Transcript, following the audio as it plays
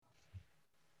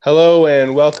Hello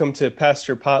and welcome to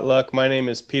Pastor Potluck. My name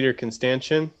is Peter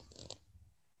Constantian.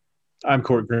 I'm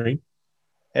Court Green.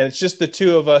 And it's just the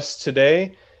two of us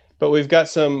today, but we've got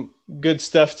some good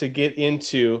stuff to get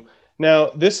into.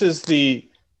 Now,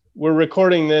 we're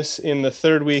recording this in the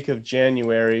third week of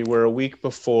January. We're a week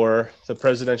before the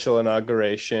presidential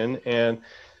inauguration. And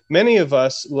many of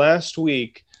us last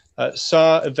week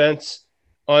saw events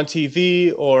on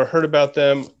TV or heard about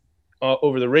them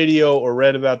over the radio or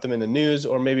read about them in the news,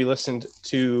 or maybe listened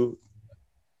to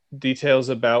details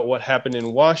about what happened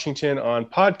in Washington on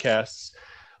podcasts.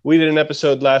 We did an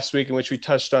episode last week in which we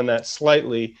touched on that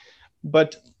slightly,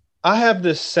 but I have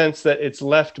this sense that it's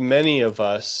left many of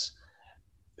us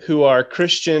who are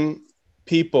Christian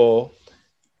people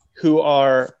who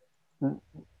are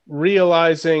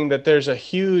realizing that there's a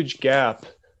huge gap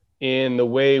in the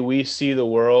way we see the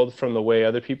world from the way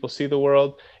other people see the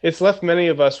world. It's left many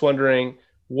of us wondering,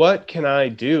 what can I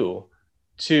do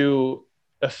to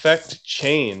affect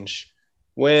change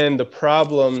when the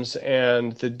problems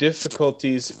and the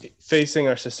difficulties facing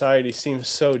our society seem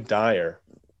so dire?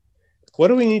 What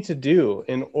do we need to do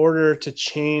in order to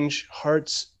change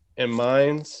hearts and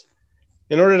minds,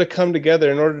 in order to come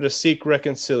together, in order to seek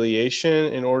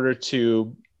reconciliation, in order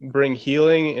to bring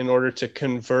healing, in order to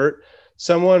convert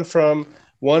someone from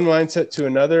one mindset to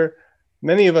another?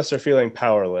 Many of us are feeling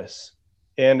powerless.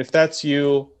 And if that's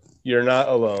you, you're not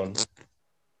alone.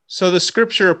 So the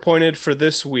scripture appointed for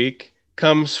this week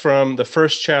comes from the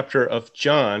first chapter of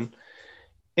John,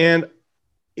 and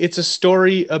it's a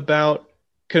story about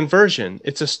conversion.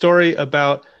 It's a story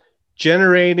about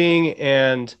generating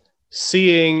and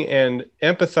seeing and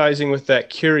empathizing with that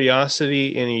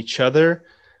curiosity in each other,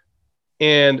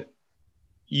 and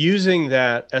using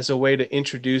that as a way to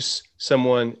introduce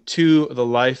someone to the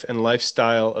life and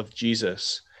lifestyle of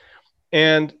Jesus.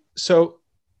 And so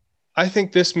I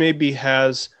think this maybe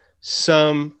has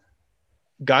some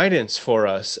guidance for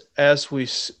us as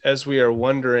we are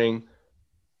wondering,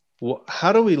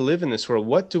 how do we live in this world?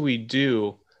 What do we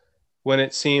do when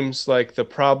it seems like the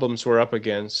problems we're up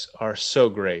against are so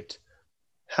great?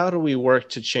 How do we work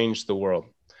to change the world?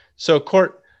 So,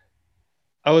 Court,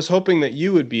 I was hoping that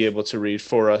you would be able to read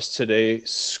for us today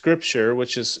scripture,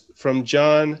 which is from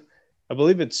John, I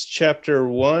believe it's chapter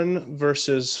 1,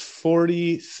 verses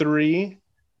 43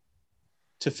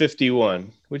 to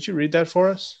 51. Would you read that for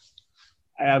us?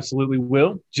 I absolutely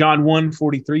will. John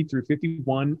 1:43 through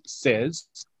 51 says,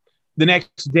 "The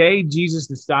next day, Jesus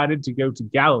decided to go to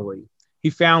Galilee.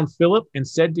 He found Philip and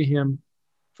said to him,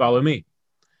 'Follow me.'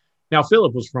 Now,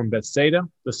 Philip was from Bethsaida,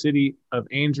 the city of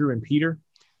Andrew and Peter.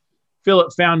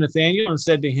 Philip found Nathanael and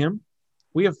said to him,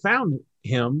 'We have found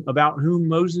him about whom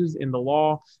Moses in the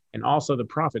law and also the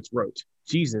prophets wrote,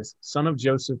 Jesus, son of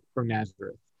Joseph from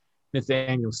Nazareth.'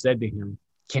 Nathanael said to him,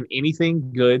 'Can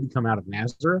anything good come out of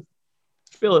Nazareth?'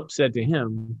 Philip said to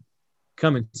him,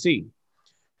 'Come and see.'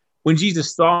 When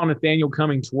Jesus saw Nathanael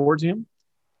coming towards him,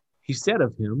 he said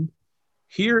of him,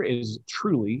 'Here is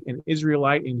truly an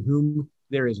Israelite in whom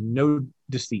there is no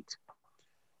deceit.'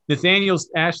 Nathanael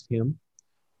asked him,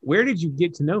 'Where did you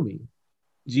get to know me?'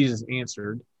 Jesus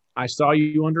answered, 'I saw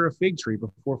you under a fig tree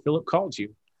before Philip called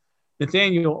you.'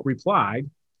 Nathanael replied,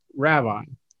 'Rabbi,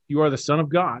 you are the Son of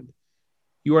God.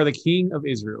 You are the King of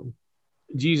Israel.'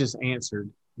 Jesus answered,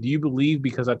 'Do you believe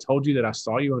because I told you that I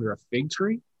saw you under a fig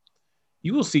tree?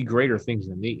 You will see greater things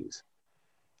than these.'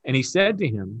 And he said to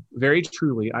him, 'Very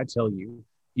truly, I tell you,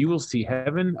 you will see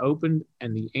heaven opened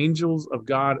and the angels of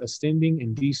God ascending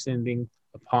and descending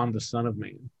upon the Son of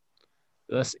Man.'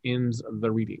 Thus ends the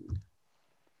reading.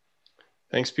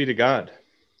 Thanks be to God.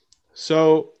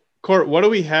 So, Court, what do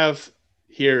we have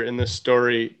here in this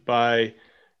story by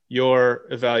your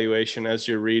evaluation as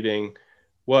you're reading?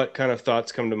 What kind of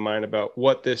thoughts come to mind about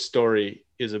what this story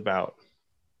is about?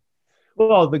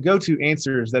 Well, the go-to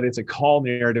answer is that it's a call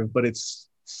narrative, but it's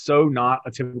so not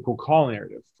a typical call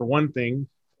narrative. For one thing,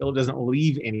 Philip doesn't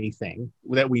leave anything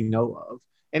that we know of.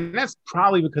 And that's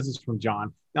probably because it's from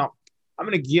John. Now, I'm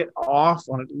going to get off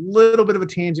on a little bit of a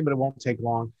tangent, but it won't take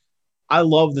long. I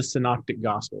love the synoptic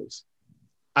gospels.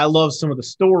 I love some of the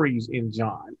stories in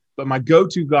John, but my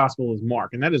go-to gospel is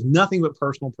Mark, and that is nothing but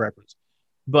personal preference.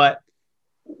 But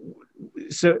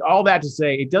so all that to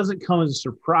say, it doesn't come as a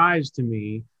surprise to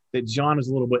me that John is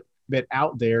a little bit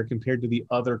out there compared to the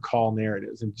other call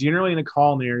narratives. And generally in a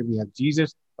call narrative, you have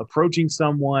Jesus approaching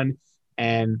someone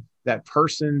and that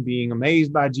person being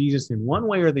amazed by Jesus in one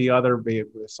way or the other, be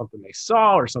it something they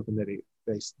saw or something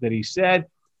that he said,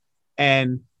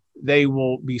 and they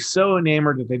will be so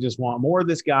enamored that they just want more of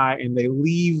this guy, and they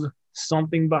leave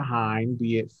something behind,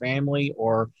 be it family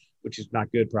or, which is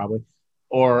not good probably,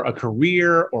 or a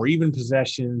career or even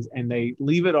possessions, and they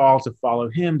leave it all to follow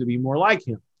him, to be more like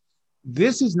him.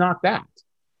 This is not that.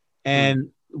 And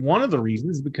one of the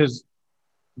reasons is because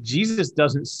Jesus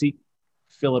doesn't seek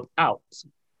Philip out,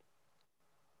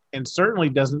 and certainly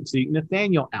doesn't seek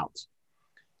Nathanael out.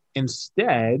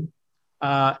 Instead,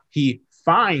 he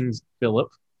finds Philip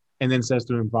and then says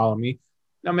to him, "Follow me."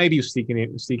 Now, maybe he's seeking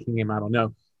him, I don't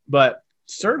know, but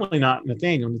certainly not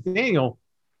Nathanael. Nathanael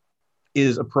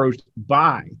is approached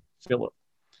by Philip,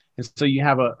 and so you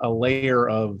have a layer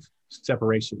of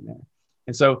separation there,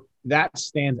 and so that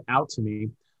stands out to me.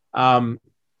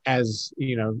 As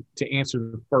you know, to answer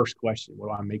the first question, what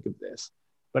do I make of this?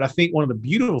 But I think one of the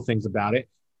beautiful things about it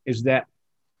is that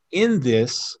in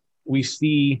this, we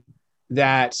see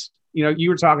that, you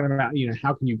were talking about,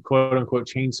 how can you quote unquote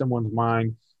change someone's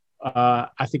mind?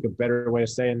 I think a better way of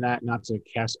saying that, not to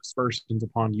cast aspersions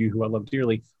upon you who I love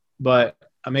dearly, but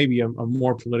maybe a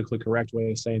more politically correct way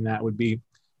of saying that would be,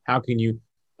 how can you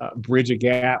bridge a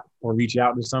gap or reach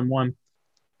out to someone?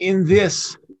 In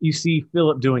this, you see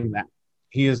Philip doing that.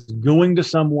 He is going to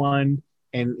someone,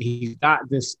 and he's got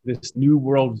this new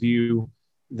worldview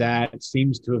that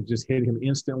seems to have just hit him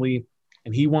instantly,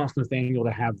 and he wants Nathanael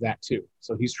to have that too.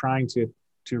 So he's trying to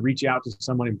reach out to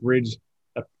someone and bridge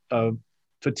a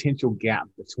potential gap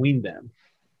between them.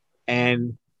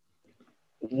 And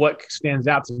what stands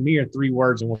out to me are three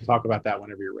words, and we'll talk about that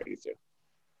whenever you're ready to.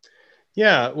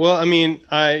 Yeah, well, I mean,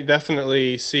 I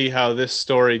definitely see how this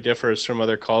story differs from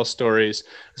other call stories,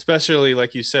 especially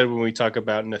like you said, when we talk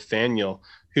about Nathanael,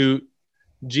 who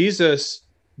Jesus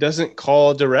doesn't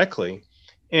call directly.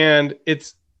 And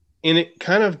it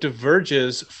kind of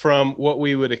diverges from what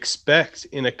we would expect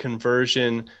in a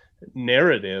conversion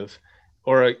narrative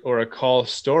or a call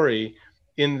story,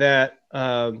 in that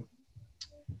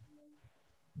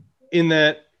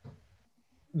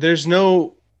there's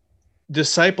no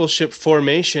discipleship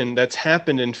formation that's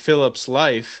happened in Philip's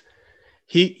life.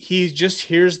 He just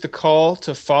hears the call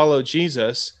to follow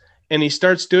Jesus, and he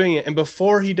starts doing it. And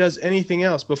before he does anything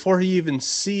else, before he even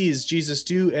sees Jesus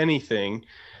do anything,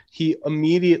 he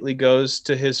immediately goes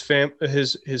to his friend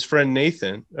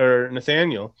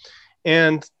Nathanael,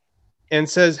 and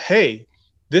says, "Hey,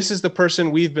 this is the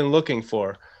person we've been looking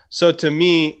for." So to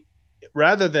me,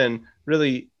 rather than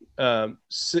really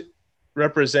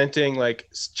representing like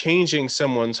changing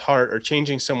someone's heart or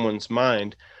changing someone's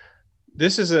mind,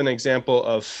 this is an example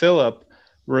of Philip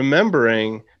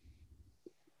remembering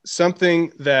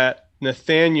something that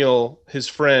Nathanael, his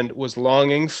friend, was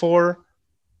longing for,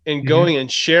 and going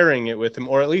and sharing it with him,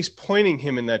 or at least pointing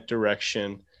him in that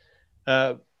direction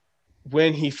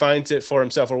when he finds it for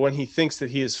himself, or when he thinks that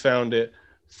he has found it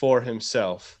for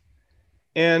himself.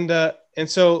 And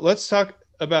so let's talk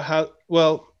about how,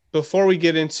 well, before we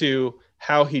get into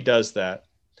how he does that,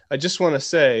 I just want to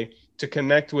say, to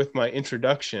connect with my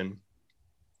introduction,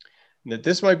 that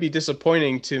this might be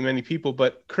disappointing to many people,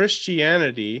 but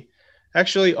Christianity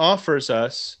actually offers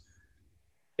us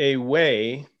a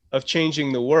way of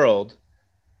changing the world,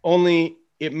 only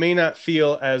it may not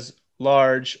feel as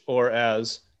large or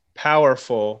as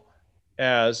powerful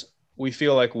as we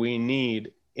feel like we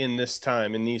need in this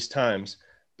time, in these times.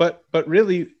 But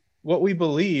really, what we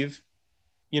believe,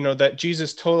 that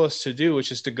Jesus told us to do,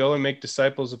 which is to go and make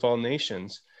disciples of all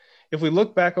nations. If we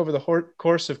look back over the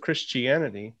course of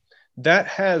Christianity, that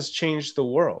has changed the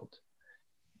world.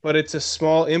 But it's a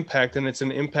small impact, and it's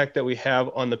an impact that we have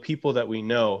on the people that we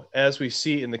know, as we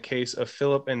see in the case of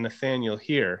Philip and Nathanael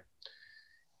here.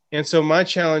 And so my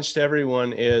challenge to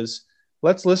everyone is,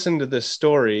 let's listen to this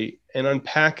story and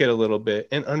unpack it a little bit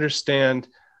and understand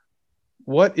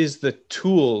what is the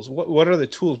tools, what are the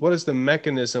tools, what is the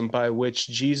mechanism by which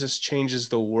Jesus changes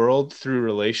the world through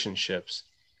relationships.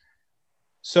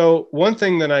 So one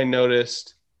thing that I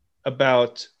noticed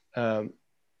about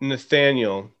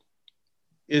Nathanael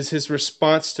is his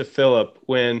response to Philip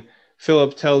when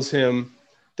Philip tells him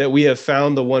that we have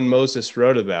found the one Moses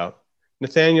wrote about.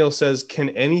 Nathanael says, "Can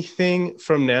anything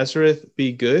from Nazareth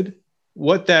be good?"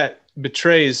 What that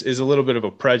betrays is a little bit of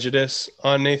a prejudice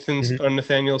on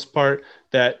Nathanael's part,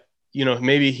 that,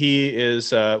 maybe he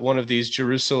is one of these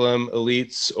Jerusalem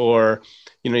elites, or,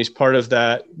 he's part of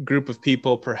that group of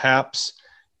people perhaps.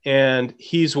 And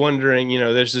he's wondering,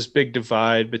 there's this big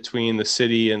divide between the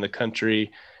city and the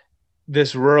country.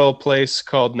 This rural place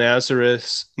called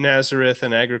Nazareth,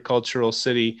 an agricultural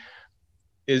city,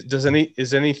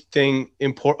 is anything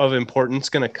of importance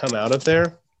going to come out of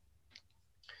there?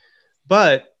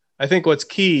 But I think what's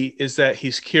key is that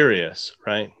he's curious,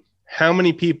 right? How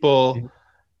many people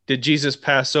did Jesus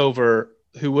pass over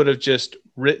who would have just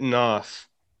written off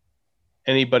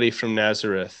anybody from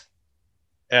Nazareth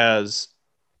as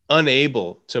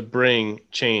unable to bring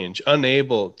change,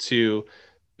 unable to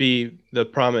be the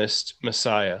promised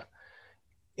Messiah.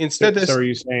 Instead, So are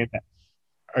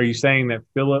you saying that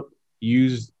Philip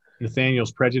used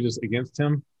Nathanael's prejudice against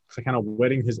him for kind of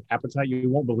whetting his appetite? You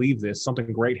won't believe this.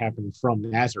 Something great happened from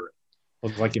Nazareth.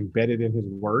 Was like embedded in his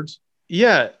words.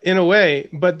 Yeah, in a way,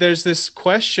 but there's this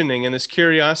questioning and this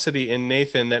curiosity in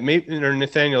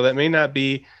Nathaniel that may not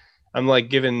be. I'm like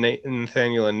giving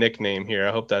Nathaniel a nickname here.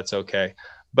 I hope that's okay.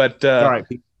 But All right.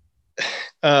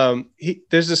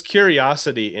 there's this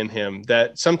curiosity in him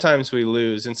that sometimes we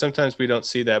lose and sometimes we don't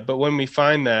see that. But when we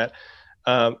find that,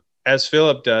 as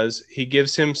Philip does, he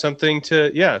gives him something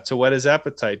to whet his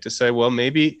appetite, to say, well,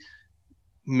 maybe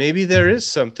there is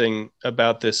something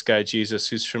about this guy, Jesus,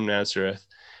 who's from Nazareth.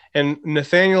 And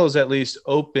Nathaniel is at least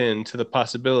open to the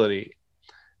possibility.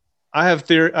 I have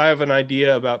an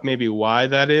idea about maybe why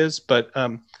that is, but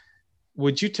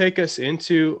would you take us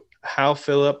into how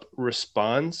Philip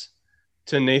responds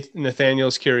to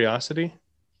Nathaniel's curiosity?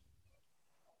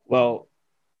 Well,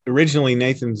 originally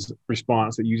Nathan's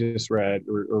response that you just read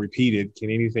or repeated, can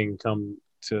anything come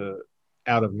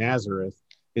out of Nazareth,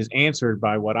 is answered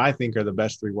by what I think are the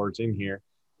best three words in here,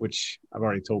 which I've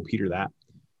already told Peter that,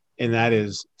 and that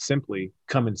is simply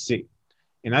come and see.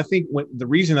 And I think the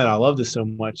reason that I love this so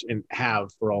much and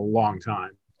have for a long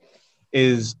time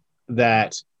is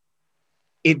that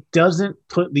it doesn't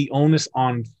put the onus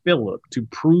on Philip to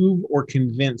prove or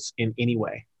convince in any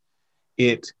way.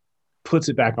 It puts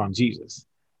it back on Jesus.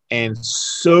 And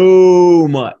so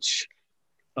much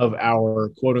of our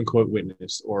quote unquote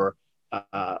witness, or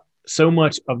so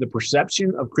much of the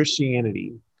perception of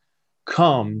Christianity,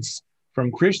 comes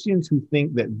from Christians who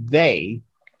think that they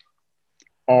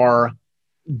are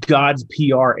God's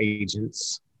PR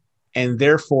agents and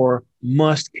therefore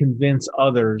must convince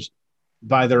others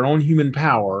by their own human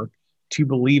power to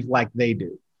believe like they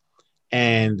do.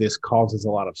 And this causes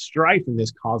a lot of strife, and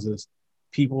this causes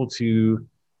people to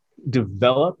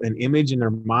develop an image in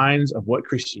their minds of what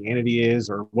Christianity is,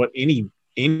 or what any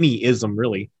ism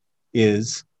really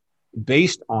is,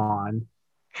 based on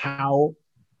how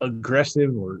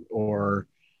aggressive or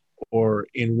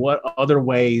in what other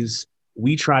ways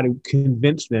we try to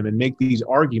convince them and make these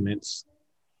arguments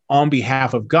on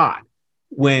behalf of God,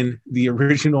 when the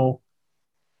original,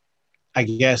 I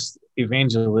guess,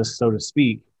 evangelist, so to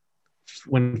speak,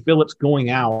 when Philip's going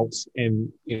out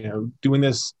and, doing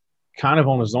this kind of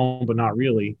on his own, but not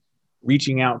really,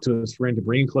 reaching out to his friend to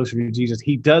bring him closer to Jesus,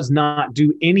 he does not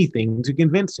do anything to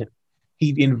convince him.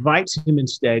 He invites him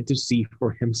instead to see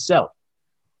for himself.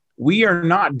 We are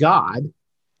not God,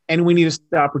 and we need to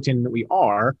stop pretending that we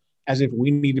are, as if we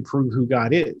need to prove who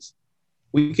God is.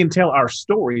 We can tell our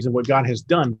stories of what God has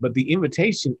done, but the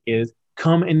invitation is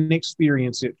come and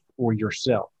experience it for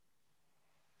yourself.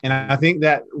 And I think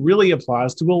that really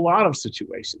applies to a lot of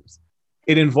situations.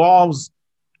 It involves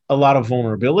a lot of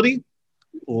vulnerability,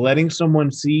 letting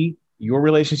someone see your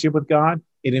relationship with God.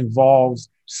 It involves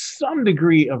some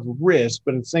degree of risk,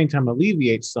 but at the same time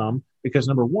alleviates some, because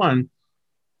number one,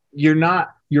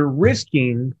 you're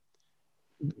risking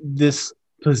this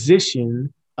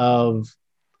position of,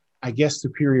 I guess,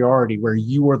 superiority, where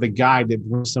you are the guy that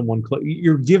brings someone close.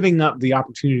 You're giving up the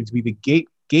opportunity to be the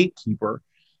gatekeeper,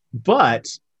 but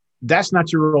that's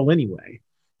not your role anyway.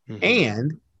 Mm-hmm.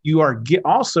 And you are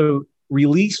also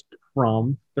released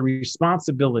from the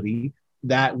responsibility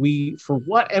that we, for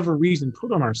whatever reason,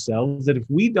 put on ourselves, that if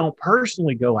we don't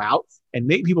personally go out and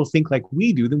make people think like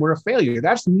we do, then we're a failure.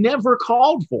 That's never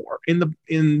called for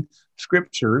in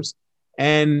scriptures,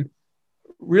 and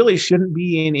really shouldn't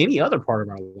be in any other part of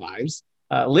our lives.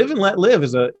 Live and let live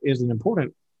is an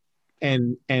important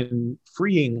and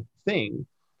freeing thing.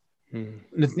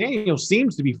 Nathaniel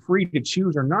seems to be free to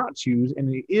choose or not choose,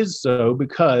 and it is so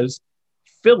because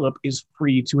Philip is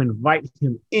free to invite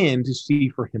him in to see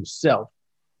for himself,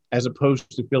 as opposed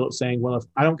to Philip saying, well, if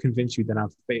I don't convince you, then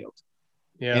I've failed.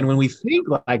 Yeah. And when we think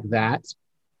like that,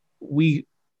 we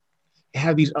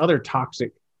have these other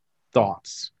toxic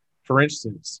thoughts. For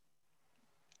instance,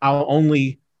 I'll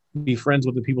only be friends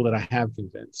with the people that I have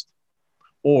convinced.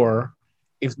 Or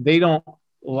if they don't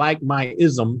like my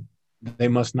ism, they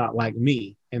must not like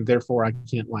me, and therefore I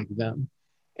can't like them.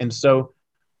 And so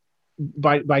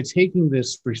by taking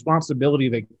this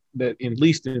responsibility that at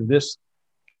least in this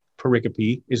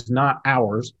pericope is not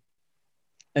ours,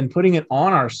 and putting it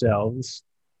on ourselves,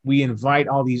 we invite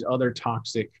all these other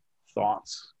toxic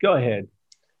thoughts. Go ahead.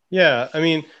 Yeah, I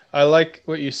mean, I like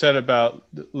what you said about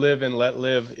live and let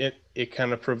live. It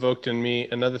kind of provoked in me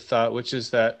another thought, which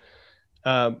is that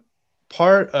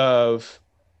part of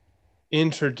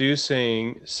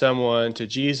introducing someone to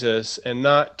Jesus and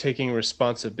not taking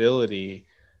responsibility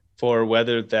for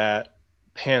whether that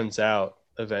pans out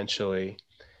eventually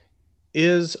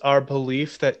is our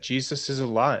belief that Jesus is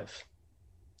alive.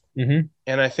 Mm-hmm.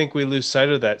 And I think we lose sight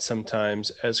of that sometimes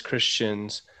as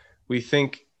Christians. We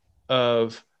think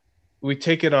of, we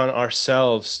take it on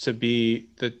ourselves to be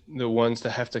the ones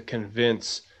that have to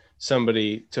convince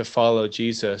somebody to follow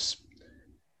Jesus,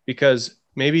 because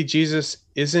maybe Jesus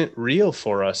isn't real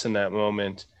for us in that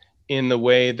moment in the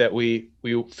way that we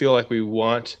feel like we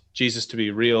want Jesus to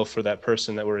be real for that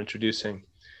person that we're introducing.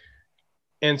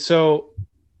 And so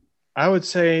I would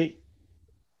say,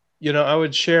 I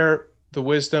would share the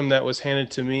wisdom that was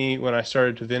handed to me when I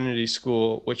started divinity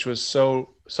school, which was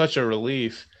such a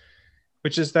relief,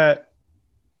 which is that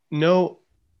no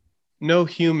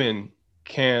human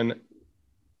can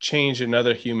change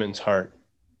another human's heart.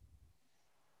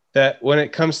 That when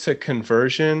it comes to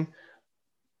conversion,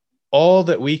 all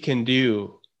that we can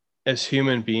do as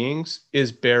human beings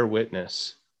is bear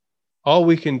witness. All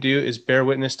we can do is bear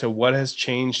witness to what has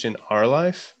changed in our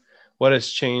life, what has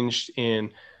changed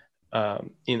in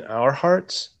our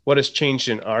hearts, what has changed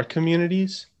in our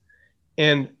communities,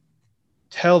 and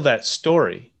tell that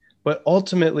story. But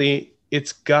ultimately,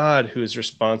 it's God who is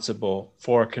responsible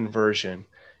for conversion.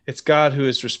 It's God who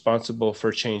is responsible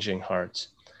for changing hearts.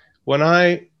 When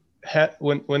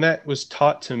when that was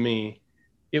taught to me,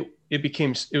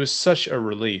 it was such a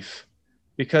relief,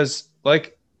 because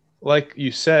like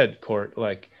you said, Court,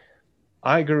 like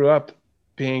I grew up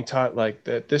being taught like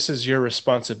that this is your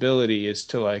responsibility, is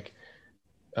to like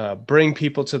bring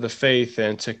people to the faith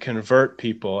and to convert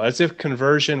people, as if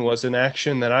conversion was an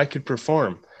action that I could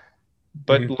perform.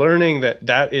 But Mm-hmm. learning that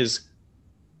that is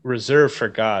reserved for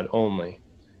God only,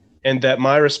 and that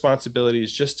my responsibility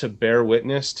is just to bear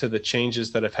witness to the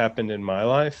changes that have happened in my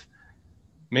life,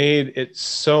 made it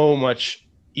so much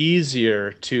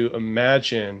easier to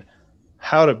imagine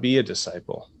how to be a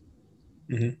disciple.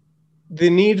 Mm-hmm. The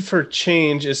need for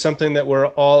change is something that we're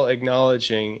all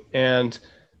acknowledging. And,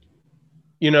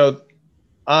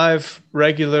 I've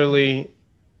regularly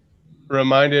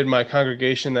reminded my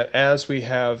congregation that as we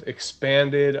have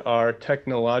expanded our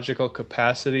technological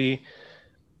capacity,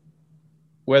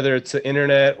 whether it's the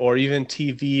internet or even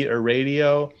TV or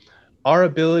radio, our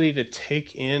ability to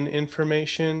take in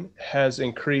information has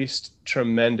increased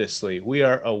tremendously. We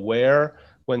are aware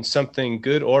when something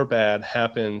good or bad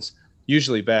happens,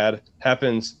 usually bad,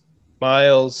 happens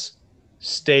miles,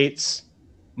 states,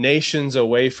 nations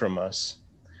away from us.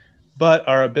 But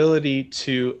our ability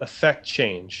to affect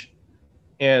change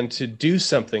and to do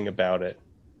something about it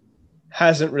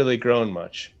hasn't really grown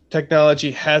much.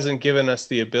 Technology hasn't given us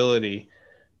the ability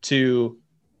to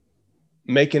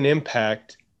make an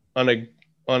impact on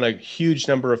a huge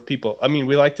number of people. I mean,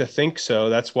 we like to think so.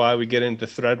 That's why we get into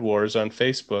thread wars on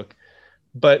Facebook.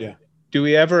 But Yeah. do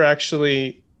we ever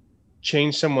actually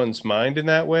change someone's mind in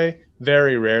that way?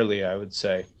 Very rarely, I would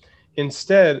say.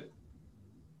 Instead,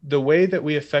 the way that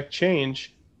we affect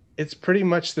change, it's pretty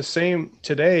much the same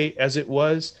today as it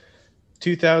was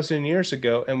 2,000 years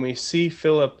ago. And we see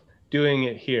Philip doing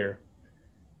it here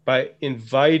by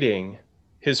inviting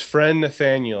his friend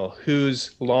Nathaniel,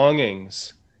 whose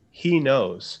longings he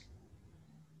knows,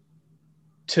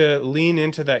 to lean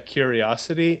into that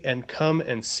curiosity and come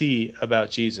and see about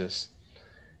Jesus.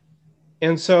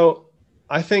 And so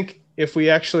I think if we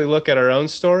actually look at our own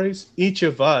stories, each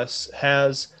of us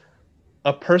has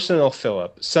a personal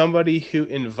Philip, somebody who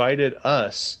invited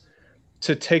us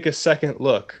to take a second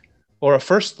look or a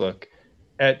first look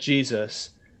at Jesus.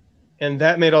 And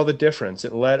that made all the difference.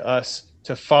 It led us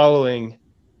to following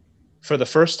for the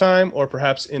first time, or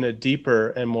perhaps in a deeper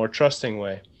and more trusting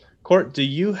way. Court, do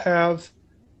you have,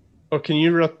 or can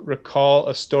you recall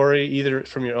a story either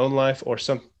from your own life or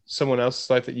someone else's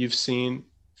life that you've seen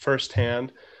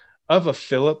firsthand of a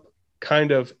Philip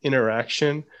kind of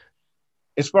interaction?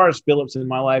 As far as Phillips in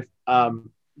my life,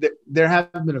 there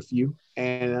have been a few,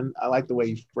 and I like the way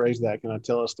you phrase that. Can I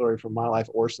tell a story from my life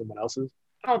or someone else's?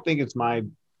 I don't think it's my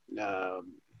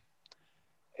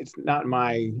it's not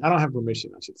my, I don't have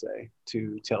permission, I should say,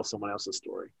 to tell someone else's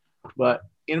story. But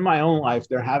in my own life,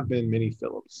 there have been many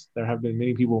Phillips. There have been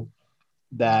many people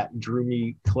that drew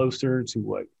me closer to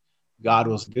what God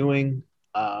was doing,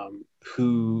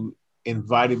 who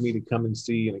invited me to come and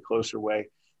see in a closer way.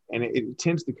 And it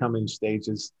tends to come in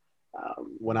stages.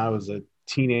 When I was a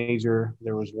teenager,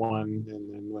 there was one.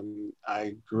 And then when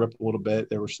I grew up a little bit,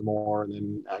 there were some more. And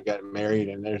then I got married.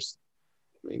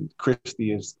 And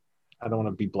Christy is, I don't want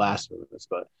to be blasphemous,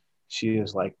 but she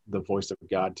is like the voice of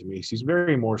God to me. She's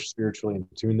very more spiritually in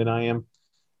tune than I am.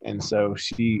 And so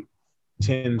she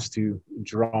tends to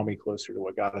draw me closer to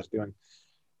what God is doing.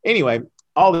 Anyway,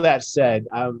 all of that said,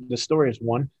 the story is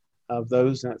one of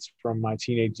those. That's from my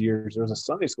teenage years. There was a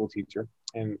Sunday school teacher,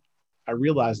 and I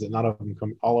realized that not of them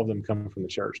come, all of them come from the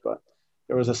church, but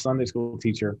there was a Sunday school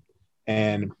teacher,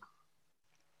 and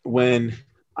when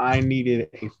I needed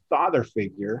a father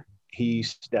figure, he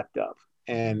stepped up,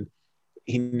 and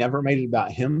he never made it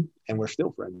about him, and we're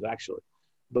still friends actually,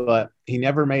 but he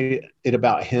never made it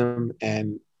about him,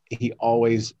 and he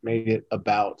always made it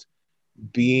about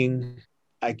being,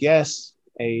 I guess,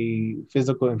 a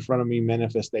physical in front of me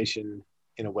manifestation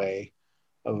in a way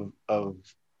of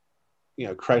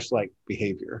Christ-like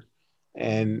behavior.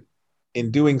 And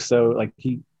in doing so, like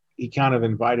he kind of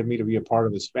invited me to be a part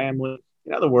of his family.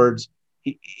 In other words,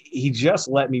 he just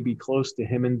let me be close to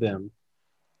him and them.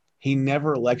 He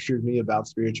never lectured me about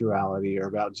spirituality or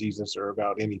about Jesus or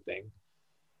about anything.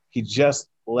 He just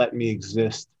let me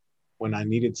exist when I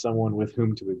needed someone with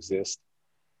whom to exist.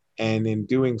 And in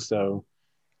doing so,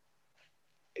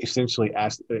 essentially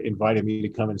invited me to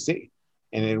come and see.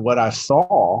 And in what I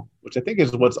saw, which I think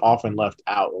is what's often left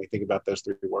out when we think about those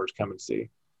three words, come and see.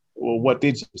 Well, what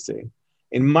did you see?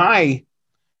 In my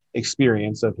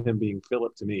experience of him being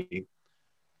Philip to me,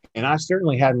 and I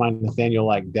certainly had my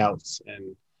Nathaniel-like doubts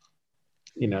and,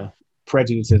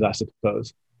 prejudices, I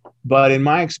suppose. But in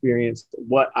my experience,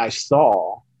 what I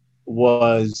saw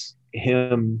was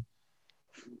him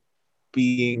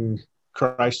being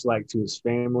Christ-like to his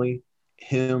family,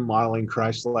 him modeling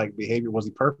Christ-like behavior. Was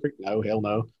he perfect? No, hell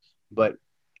no. But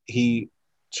he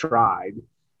tried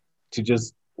to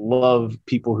just love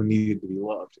people who needed to be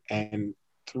loved. And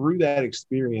through that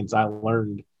experience, I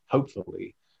learned,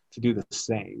 hopefully, to do the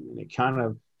same. And it kind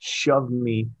of shoved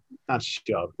me, not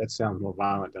shoved, that sounds more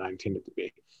violent than I intended to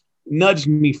be, nudged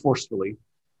me forcefully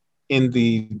in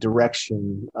the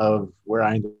direction of where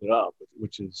I ended up,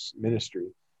 which is ministry.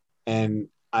 And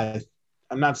I'm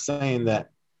not saying that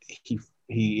he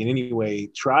in any way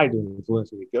tried to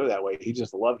influence me to go that way. He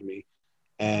just loved me,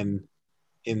 and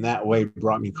in that way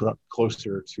brought me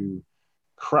closer to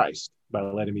Christ by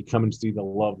letting me come and see the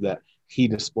love that he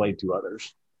displayed to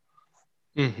others.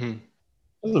 Mm-hmm.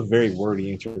 That was a very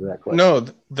wordy answer to that question. No,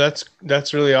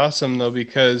 that's really awesome though,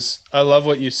 because I love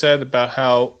what you said about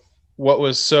how what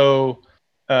was so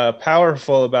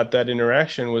powerful about that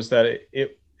interaction was that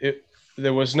it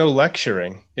there was no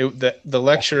lecturing. The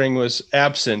lecturing was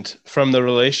absent from the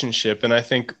relationship, and I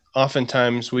think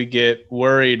oftentimes we get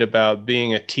worried about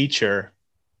being a teacher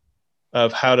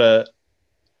of how to,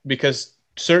 because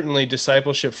certainly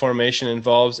discipleship formation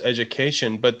involves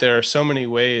education, but there are so many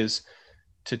ways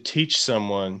to teach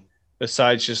someone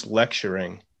besides just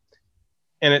lecturing.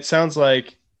 And it sounds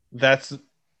like that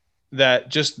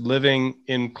just living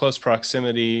in close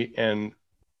proximity and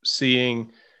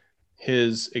seeing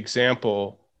his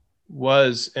example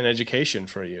was an education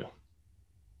for you.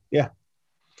 Yeah.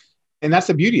 And that's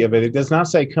the beauty of it. It does not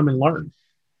say come and learn,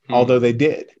 although they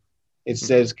did. It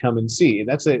says come and see.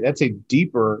 That's a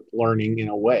deeper learning in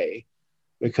a way,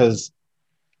 because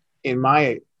in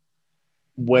my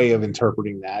way of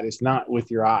interpreting that, it's not with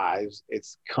your eyes,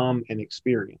 it's come and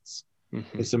experience.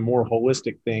 Mm-hmm. It's a more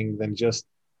holistic thing than just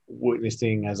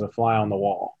witnessing as a fly on the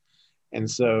wall. And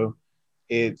so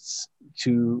it's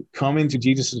to come into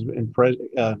Jesus's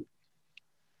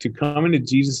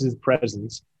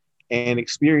presence and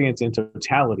experience in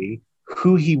totality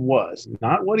who he was,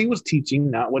 not what he was teaching,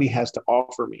 not what he has to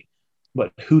offer me,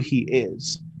 but who he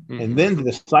is. Mm-hmm. And then the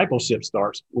discipleship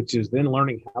starts, which is then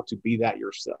learning how to be that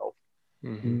yourself.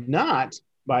 Mm-hmm. Not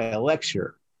by a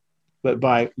lecture, but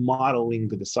by modeling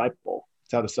the disciple.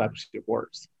 That's how discipleship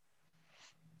works.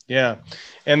 Yeah.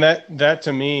 And that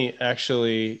to me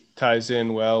actually ties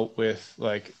in well with,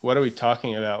 like, what are we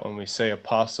talking about when we say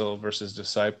apostle versus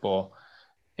disciple?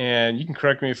 And you can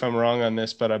correct me if I'm wrong on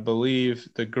this, but I believe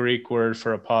the Greek word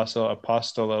for apostle,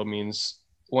 apostolo, means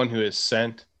one who is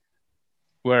sent.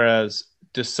 Whereas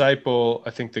disciple,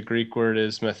 I think the Greek word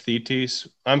is mathetes.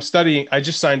 I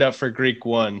just signed up for Greek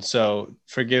 1, so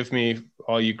forgive me,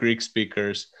 all you Greek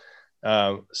speakers.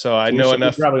 So I know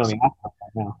enough.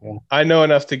 I know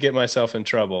enough to get myself in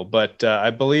trouble, but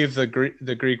I believe the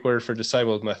Greek word for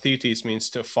disciple, mathetes, means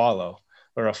to follow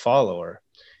or a follower.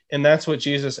 And that's what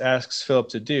Jesus asks Philip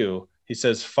to do. He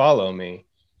says, follow me,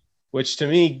 which to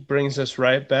me brings us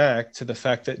right back to the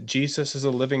fact that Jesus is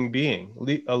a living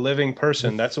being, a living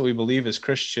person. That's what we believe as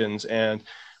Christians, and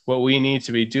what we need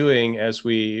to be doing as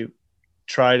we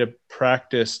try to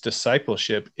practice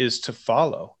discipleship is to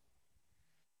follow.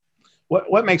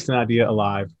 What makes an idea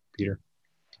alive, Peter?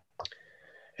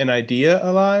 An idea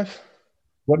alive?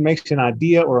 What makes an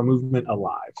idea or a movement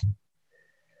alive?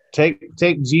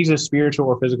 Take Jesus, spiritual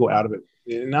or physical, out of it.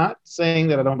 Not saying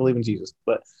that I don't believe in Jesus,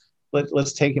 but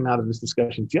let's take him out of this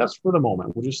discussion just for the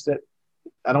moment. We'll just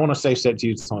I don't want to say set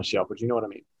Jesus on a shelf, but you know what I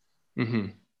mean. Mm-hmm.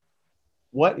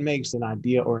 What makes an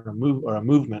idea or a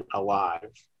movement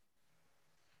alive?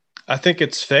 I think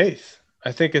it's faith.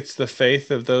 I think it's the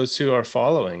faith of those who are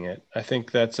following it. I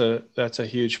think that's a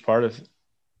huge part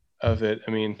of it.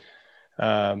 I mean,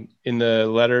 in the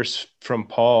letters from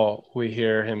Paul, we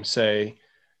hear him say,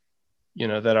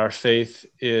 that our faith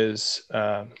is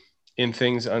in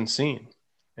things unseen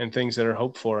and things that are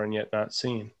hoped for and yet not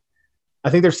seen. I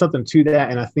think there's something to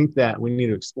that, and I think that we need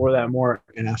to explore that more.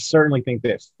 And I certainly think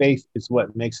that faith is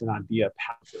what makes an idea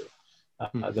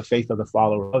powerful, the faith of the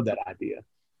follower of that idea.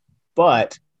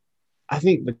 But I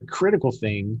think the critical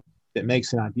thing that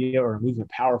makes an idea or a movement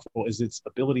powerful is its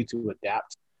ability to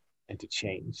adapt and to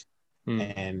change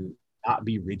and not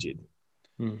be rigid.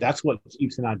 That's what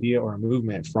keeps an idea or a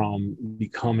movement from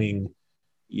becoming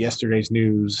yesterday's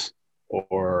news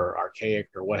or archaic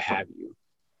or what have you.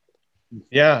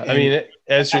 Yeah. I mean,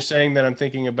 as you're saying that, I'm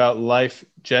thinking about life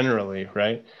generally,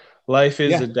 right? Life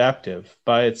is adaptive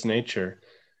by its nature.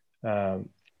 And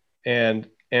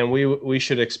we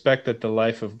should expect that the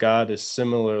life of God is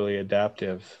similarly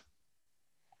adaptive.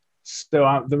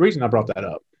 So the reason I brought that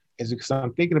up is because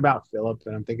I'm thinking about Philip,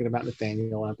 and I'm thinking about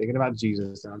Nathaniel, and I'm thinking about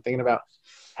Jesus, and I'm thinking about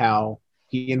how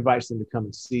he invites them to come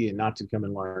and see and not to come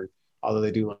and learn, although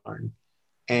they do learn.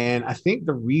 And I think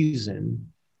the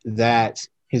reason that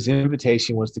his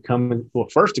invitation was to come,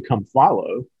 first to come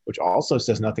follow, which also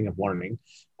says nothing of learning,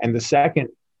 and the second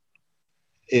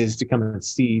is to come and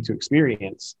see, to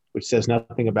experience, which says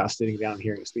nothing about sitting down and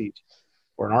hearing a speech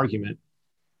or an argument.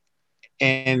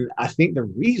 And I think the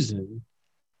reason,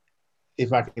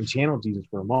 if I can channel Jesus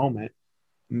for a moment,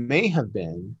 may have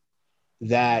been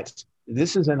that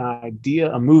this is an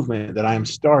idea, a movement that I am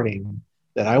starting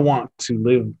that I want to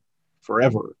live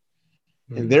forever.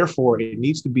 And therefore, it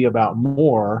needs to be about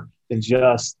more than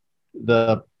just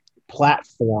the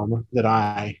platform that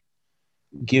I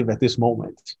give at this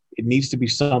moment. It needs to be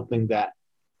something that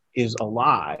is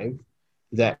alive,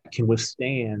 that can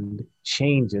withstand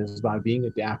changes by being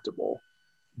adaptable,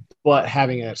 but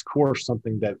having at its core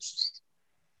something that's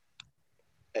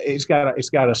it's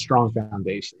got a strong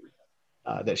foundation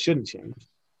that shouldn't change.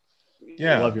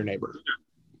 Yeah. Love your neighbor,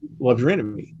 love your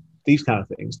enemy, these kind of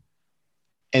things.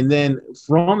 And then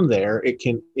from there, it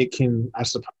can, I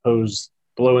suppose,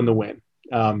 blow in the wind.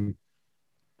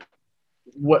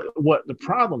 What the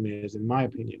problem is, in my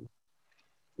opinion,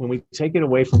 when we take it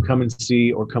away from come and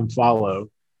see or come follow,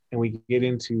 and we get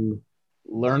into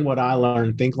learn what I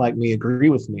learn, think like me, agree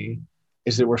with me,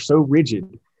 is that we're so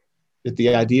rigid that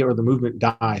the idea or the movement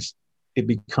dies. It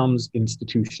becomes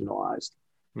institutionalized.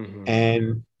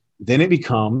 And then it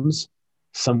becomes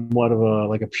somewhat of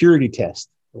a purity test.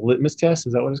 A litmus test,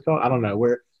 is that what it's called? I don't know,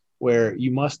 where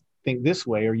you must think this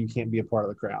way or you can't be a part of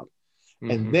the crowd.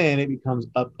 And then it becomes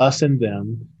us and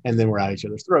them, and then we're at each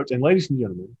other's throats. And ladies and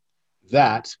gentlemen,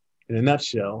 that, in a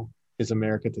nutshell, is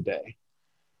America today.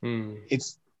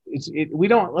 We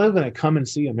don't live in a come and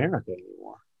see America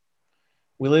anymore.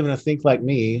 We live in a think like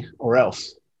me or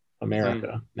else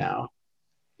America now.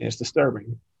 And it's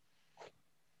disturbing.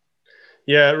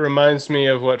 Yeah, it reminds me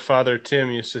of what Father Tim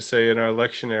used to say in our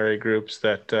lectionary groups,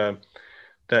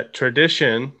 that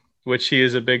tradition, which he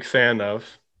is a big fan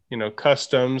of,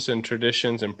 customs and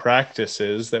traditions and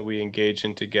practices that we engage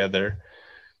in together.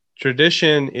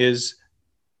 Tradition is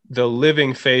the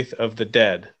living faith of the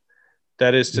dead.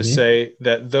 That is to say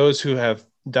that those who have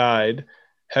died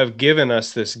have given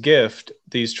us this gift,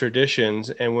 these traditions,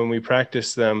 and when we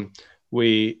practice them,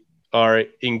 we are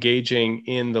engaging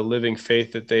in the living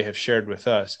faith that they have shared with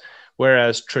us.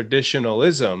 Whereas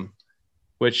traditionalism,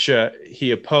 which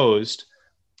he opposed,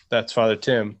 that's Father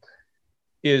Tim,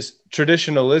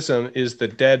 traditionalism is the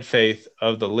dead faith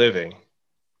of the living.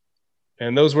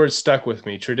 And those words stuck with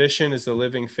me. Tradition is the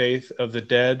living faith of the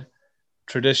dead.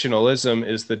 Traditionalism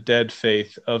is the dead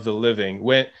faith of the living.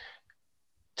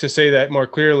 To say that more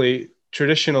clearly,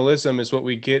 traditionalism is what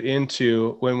we get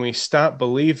into when we stop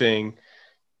believing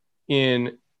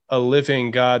in a living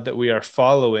God that we are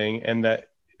following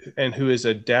and who is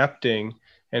adapting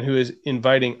and who is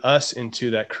inviting us into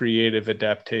that creative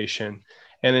adaptation.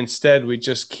 And instead, we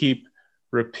just keep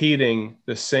repeating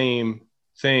the same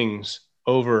things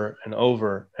over and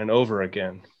over and over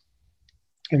again.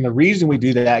 And the reason we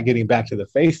do that, getting back to the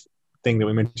faith thing that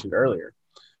we mentioned earlier,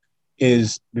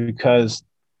 is because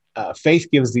faith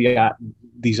gives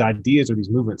these ideas or these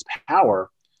movements power,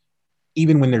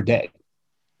 even when they're dead.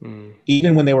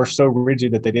 Even when they were so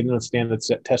rigid that they didn't stand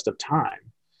the test of time,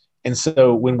 And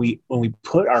so when we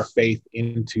put our faith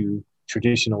into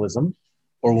traditionalism,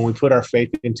 or when we put our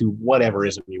faith into whatever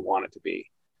ism you want it to be,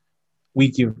 we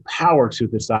give power to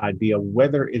this idea,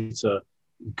 whether it's a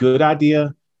good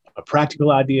idea, a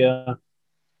practical idea,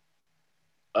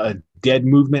 a dead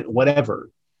movement, whatever.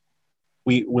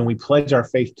 When we pledge our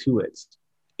faith to it,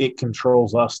 it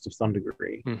controls us to some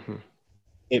degree. Mm-hmm.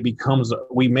 It becomes,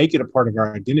 we make it a part of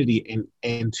our identity,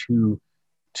 and to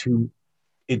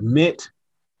admit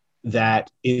that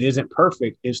it isn't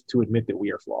perfect is to admit that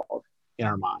we are flawed in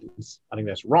our minds. I think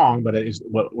that's wrong, but it is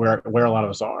where a lot of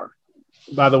us are.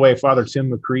 By the way, Father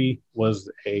Tim McCree was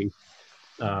a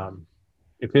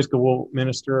Episcopal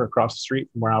minister across the street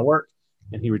from where I work,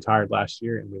 and he retired last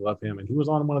year, and we love him. And he was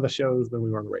on one of the shows when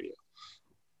we were on the radio.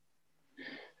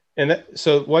 And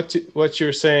so what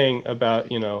you're saying about,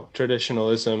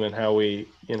 traditionalism and how we,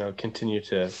 continue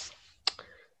to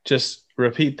just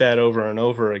repeat that over and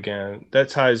over again, that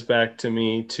ties back to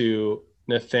me to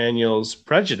Nathaniel's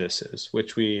prejudices,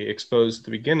 which we exposed at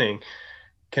the beginning.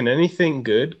 Can anything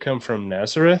good come from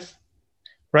Nazareth?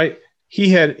 Right? He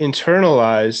had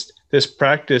internalized this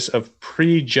practice of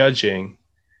prejudging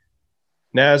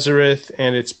Nazareth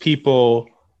and its people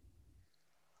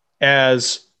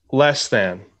as less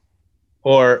than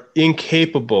or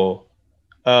incapable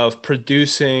of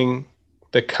producing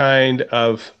the kind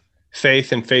of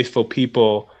faith and faithful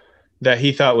people that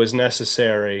he thought was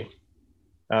necessary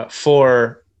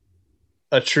for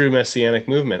a true messianic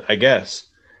movement, I guess.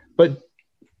 But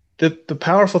the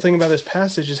powerful thing about this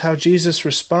passage is how Jesus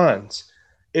responds.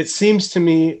 It seems to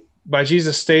me, by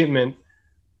Jesus' statement,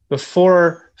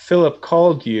 before Philip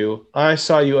called you, I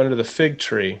saw you under the fig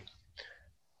tree.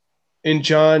 In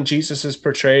John, Jesus is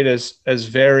portrayed as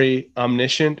very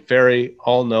omniscient, very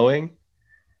all-knowing.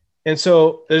 And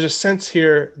so there's a sense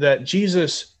here that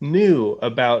Jesus knew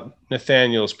about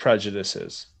Nathanael's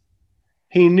prejudices.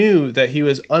 He knew that he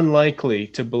was unlikely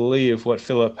to believe what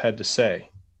Philip had to say.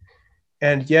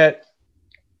 And yet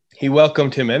he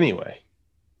welcomed him anyway,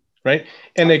 right?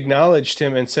 And acknowledged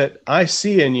him and said, I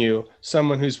see in you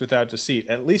someone who's without deceit.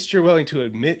 At least you're willing to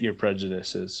admit your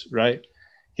prejudices, right?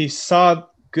 He saw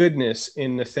goodness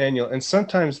in Nathanael. And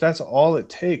sometimes that's all it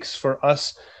takes for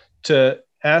us to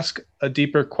ask a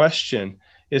deeper question,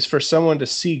 is for someone to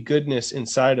see goodness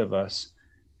inside of us.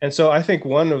 And so I think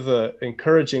one of the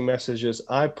encouraging messages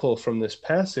I pull from this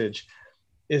passage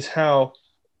is how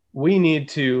we need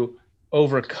to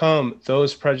overcome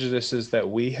those prejudices that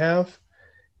we have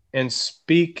and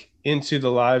speak into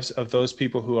the lives of those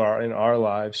people who are in our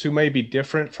lives, who may be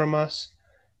different from us,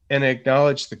 and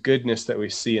acknowledge the goodness that we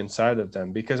see inside of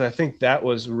them. Because I think that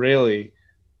was really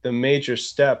the major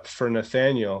step for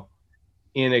Nathanael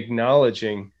in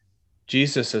acknowledging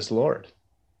Jesus as Lord.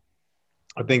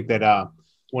 I think that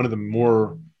one of the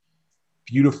more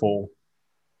beautiful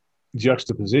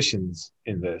juxtapositions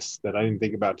in this that I didn't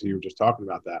think about till you were just talking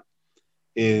about that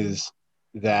is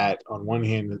that on one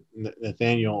hand,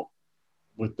 Nathanael,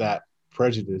 with that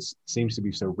prejudice, seems to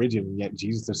be so rigid, and yet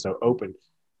Jesus is so open,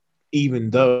 even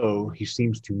though he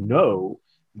seems to know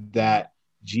that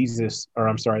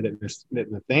that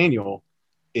Nathanael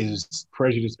is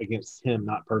prejudiced against him,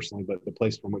 not personally, but the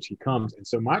place from which he comes. And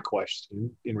so my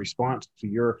question in response to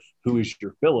your, who is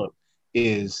your Philip,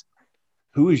 is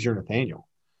who is your Nathanael?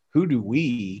 Who do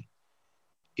we,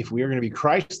 if we are going to be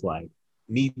Christ-like,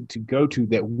 need to go to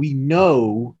that we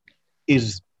know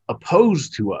is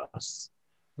opposed to us,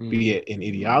 be it in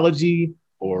ideology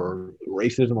or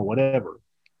racism or whatever?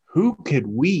 Who could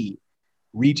we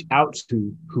reach out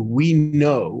to who we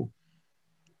know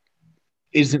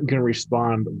isn't going to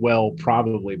respond well,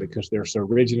 probably because they're so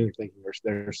rigid in thinking,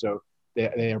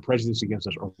 they are prejudiced against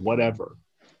us or whatever?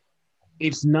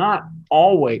 It's not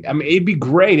always, it'd be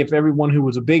great if everyone who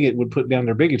was a bigot would put down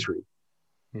their bigotry.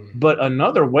 Mm-hmm. But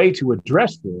another way to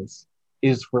address this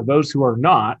is for those who are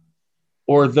not,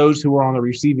 or those who are on the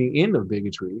receiving end of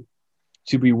bigotry,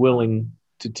 to be willing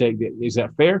to take it. Is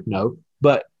that fair? No.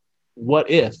 But what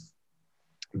if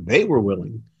they were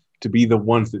willing to be the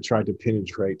ones that tried to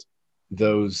penetrate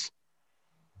those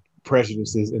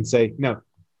prejudices and say, no,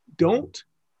 don't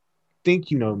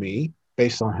think you know me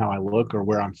based on how I look or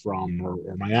where I'm from or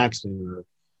my accent or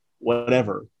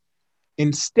whatever.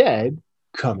 Instead,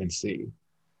 come and see.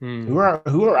 Who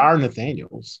are our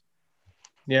Nathaniels?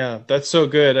 Yeah, that's so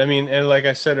good. And like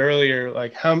I said earlier,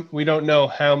 we don't know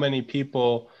how many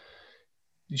people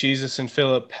Jesus and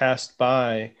Philip passed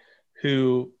by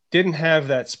who didn't have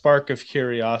that spark of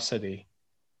curiosity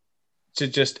to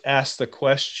just ask the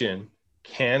question,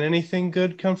 can anything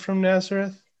good come from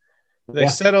Nazareth? They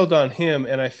settled on him.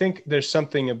 And I think there's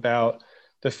something about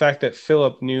the fact that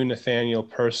Philip knew Nathanael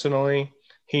personally.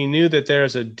 He knew that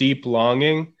there's a deep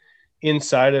longing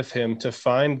inside of him to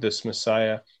find this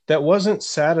Messiah that wasn't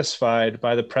satisfied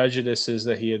by the prejudices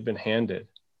that he had been handed.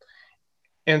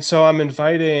 And so I'm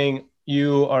inviting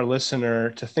you, our listener,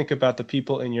 to think about the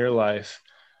people in your life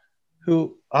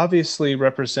who obviously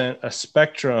represent a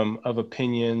spectrum of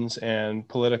opinions and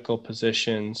political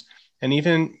positions and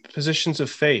even positions of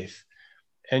faith.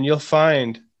 And you'll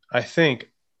find, I think,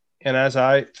 and as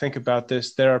I think about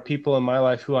this, there are people in my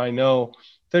life who I know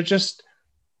they're just,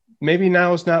 maybe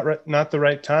now is not the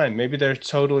right time. Maybe they're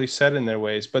totally set in their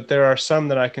ways, but there are some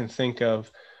that I can think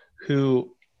of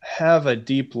who have a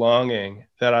deep longing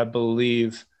that I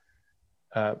believe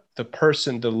the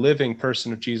living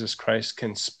person of Jesus Christ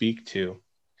can speak to.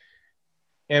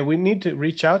 And we need to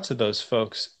reach out to those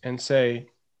folks and say,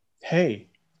 hey,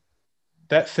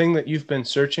 that thing that you've been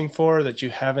searching for that you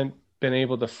haven't been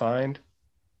able to find,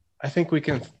 I think we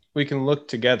can look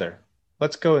together.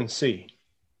 Let's go and see.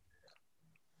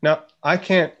 Now, I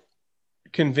can't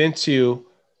convince you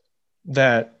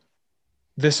that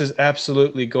this is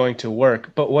absolutely going to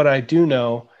work, but what I do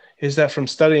know is that from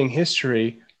studying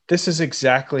history, this is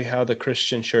exactly how the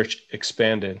Christian church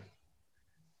expanded.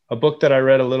 A book that I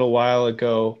read a little while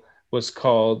ago was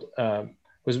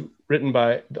written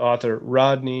by the author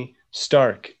Rodney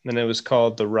Stark, and it was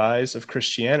called The Rise of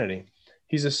Christianity.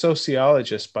 He's a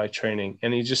sociologist by training,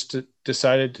 and he just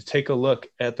decided to take a look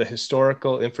at the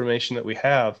historical information that we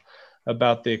have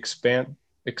about the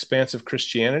expanse of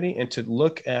Christianity and to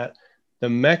look at the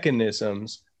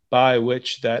mechanisms by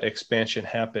which that expansion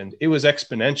happened. It was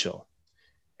exponential.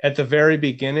 At the very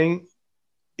beginning,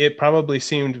 it probably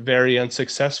seemed very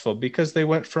unsuccessful because they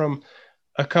went from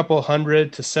a couple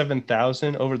hundred to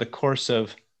 7,000 over the course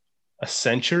of a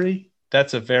century.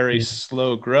 That's a very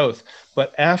slow growth.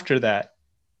 But after that,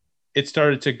 it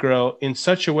started to grow in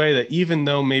such a way that even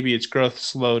though maybe its growth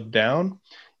slowed down,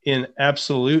 in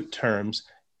absolute terms,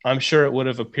 I'm sure it would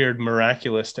have appeared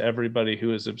miraculous to everybody who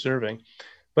was observing.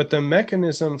 But the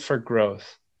mechanism for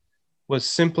growth was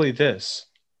simply this,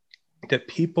 that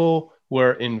people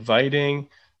were inviting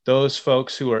those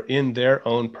folks who are in their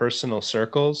own personal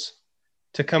circles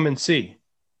to come and see,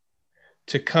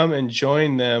 to come and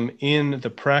join them in the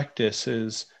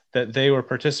practices that they were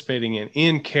participating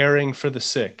in caring for the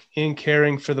sick, in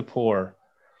caring for the poor,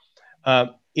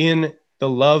 in the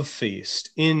love feast,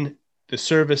 in the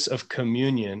service of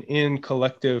communion, in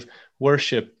collective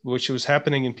worship, which was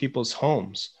happening in people's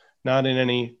homes, not in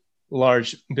any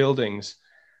large buildings.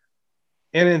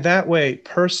 And in that way,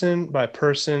 person by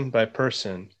person by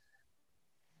person,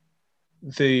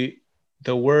 the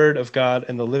word of God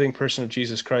and the living person of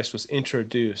Jesus Christ was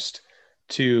introduced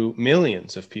to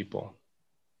millions of people.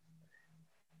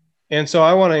 And so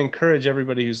I want to encourage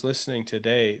everybody who's listening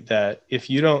today that if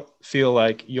you don't feel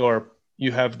like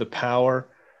you have the power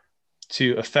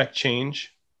to affect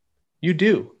change, you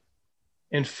do.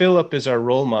 And Philip is our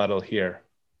role model here.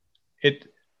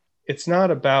 It's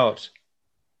not about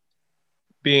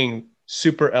being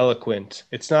super eloquent.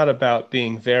 It's not about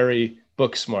being very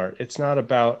book smart. It's not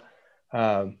about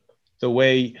the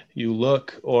way you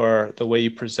look or the way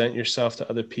you present yourself to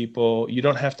other people. You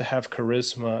don't have to have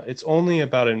charisma. It's only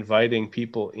about inviting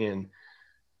people in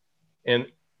and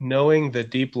knowing the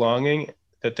deep longing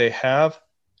that they have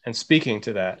and speaking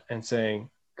to that and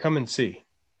saying, come and see.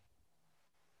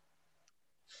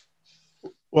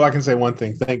 Well, I can say one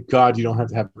thing. Thank God you don't have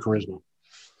to have charisma,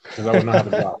 because I would not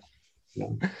have a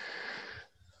job.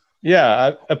 Yeah,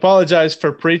 I apologize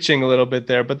for preaching a little bit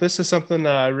there, but this is something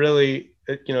that I really,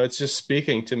 it's just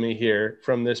speaking to me here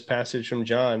from this passage from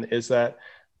John, is that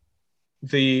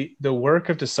the work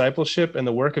of discipleship and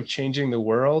the work of changing the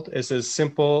world is as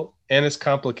simple and as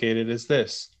complicated as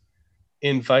this: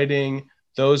 inviting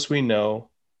those we know,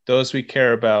 those we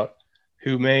care about,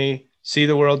 who may see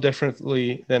the world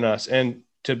differently than us. And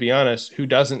to be honest, who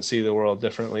doesn't see the world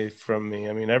differently from me?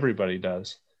 I mean, everybody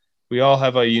does. We all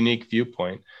have a unique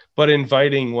viewpoint, but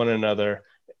inviting one another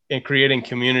and creating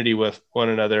community with one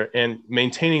another and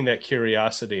maintaining that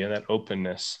curiosity and that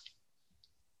openness.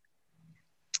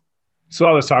 So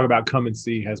all this talk about come and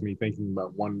see has me thinking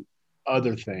about one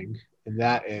other thing, and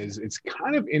that is it's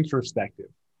kind of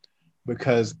introspective,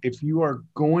 because if you are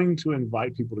going to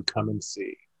invite people to come and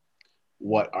see,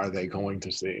 what are they going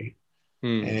to see?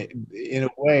 And in a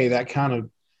way, that kind of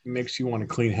makes you want to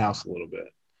clean house a little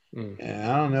bit. And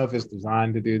I don't know if it's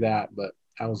designed to do that, but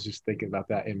I was just thinking about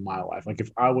that in my life. Like,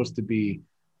 if I was to be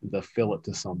the Philip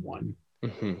to someone,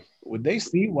 would they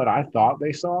see what I thought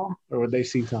they saw, or would they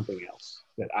see something else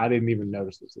that I didn't even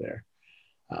notice was there?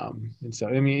 And so,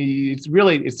 I mean, it's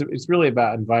really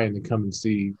about inviting to come and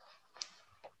see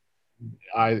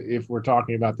if we're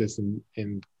talking about this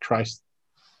in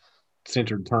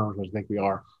Christ-centered terms, which I think we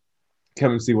are,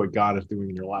 come and see what God is doing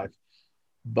in your life.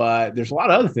 But there's a lot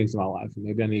of other things in my life, and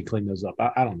maybe I need to clean those up.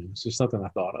 I don't know. It's just something I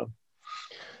thought of.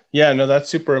 Yeah, no, that's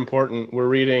super important. We're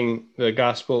reading the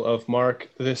Gospel of Mark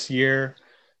this year.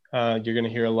 You're going to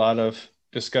hear a lot of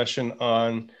discussion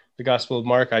on the Gospel of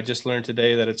Mark. I just learned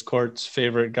today that it's Court's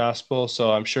favorite gospel,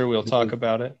 so I'm sure we'll talk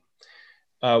about it.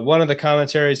 One of the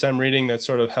commentaries I'm reading that's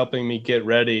sort of helping me get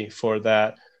ready for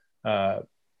that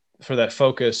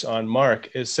focus on Mark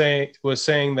was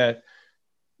saying that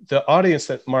the audience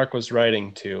that Mark was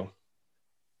writing to,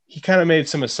 he kind of made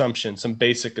some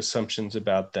basic assumptions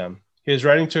about them. He is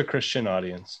writing to a Christian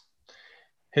audience.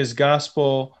 His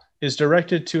gospel is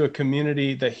directed to a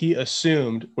community that he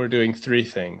assumed were doing three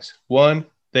things. One,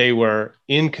 they were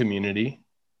in community,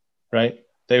 right?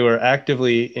 They were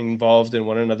actively involved in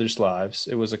one another's lives.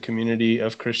 It was a community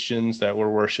of Christians that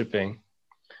were worshiping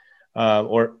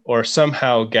or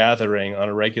somehow gathering on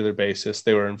a regular basis.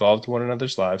 They were involved in one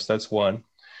another's lives. That's one.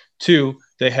 Two,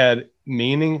 they had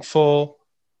meaningful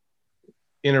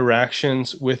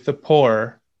interactions with the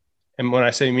poor. And when I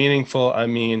say meaningful, I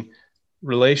mean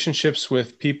relationships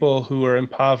with people who are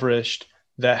impoverished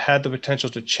that had the potential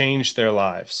to change their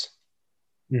lives.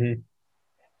 Mm-hmm.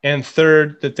 And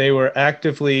third, that they were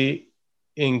actively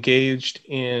engaged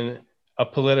in a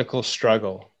political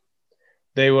struggle.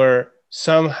 They were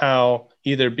somehow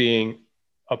either being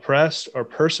oppressed or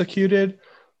persecuted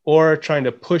or trying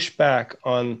to push back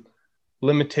on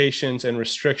limitations and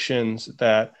restrictions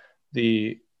that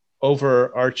the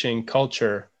overarching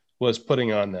culture was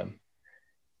putting on them.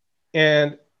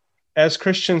 And as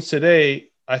Christians today,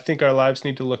 I think our lives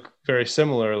need to look very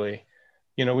similarly.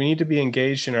 We need to be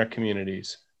engaged in our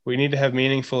communities. We need to have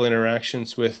meaningful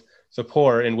interactions with the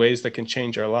poor in ways that can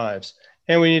change our lives.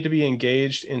 And we need to be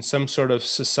engaged in some sort of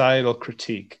societal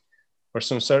critique or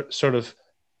some sort of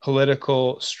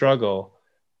political struggle,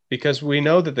 because we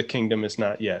know that the kingdom is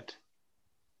not yet.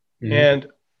 Mm-hmm. And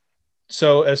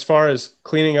so as far as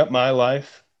cleaning up my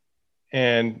life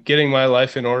and getting my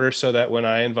life in order so that when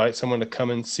I invite someone to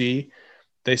come and see,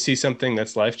 they see something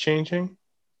that's life-changing,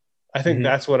 I think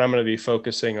that's what I'm going to be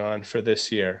focusing on for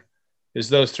this year, is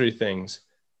those three things: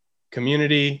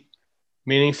 community,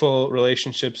 meaningful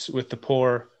relationships with the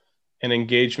poor, and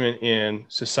engagement in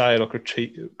societal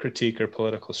critique or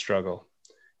political struggle.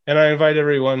 And I invite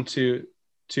everyone to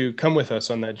come with us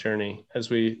on that journey as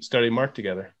we study Mark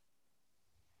together.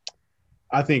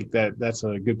 I think that's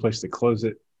a good place to close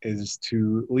it, is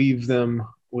to leave them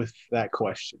with that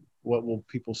question. What will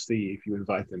people see if you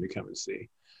invite them to come and see?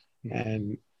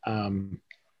 And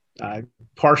I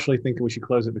partially think we should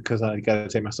close it because I got to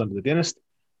take my son to the dentist,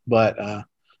 but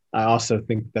I also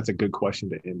think that's a good question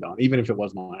to end on, even if it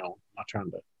was my own. I'm not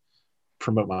trying to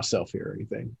promote myself here or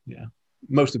anything. Yeah.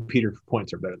 Most of Peter's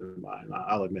points are better than mine.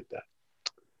 I'll admit that.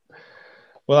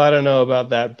 Well, I don't know about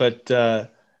that, but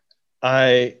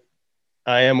I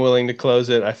am willing to close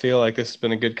it. I feel like this has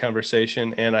been a good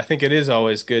conversation, and I think it is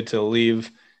always good to leave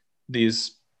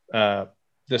these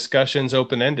discussions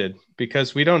open-ended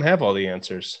because we don't have all the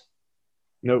answers.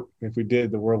 Nope. If we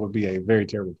did, the world would be a very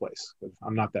terrible place.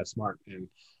 I'm not that smart, and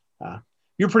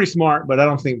you're pretty smart, but I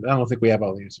don't think we have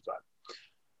all the answers.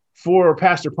 For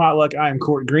Pastor Potluck, I am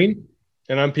Court Green,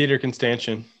 and I'm Peter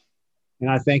Constantian, and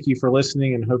I thank you for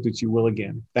listening and hope that you will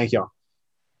again. Thank y'all.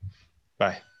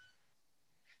 Bye.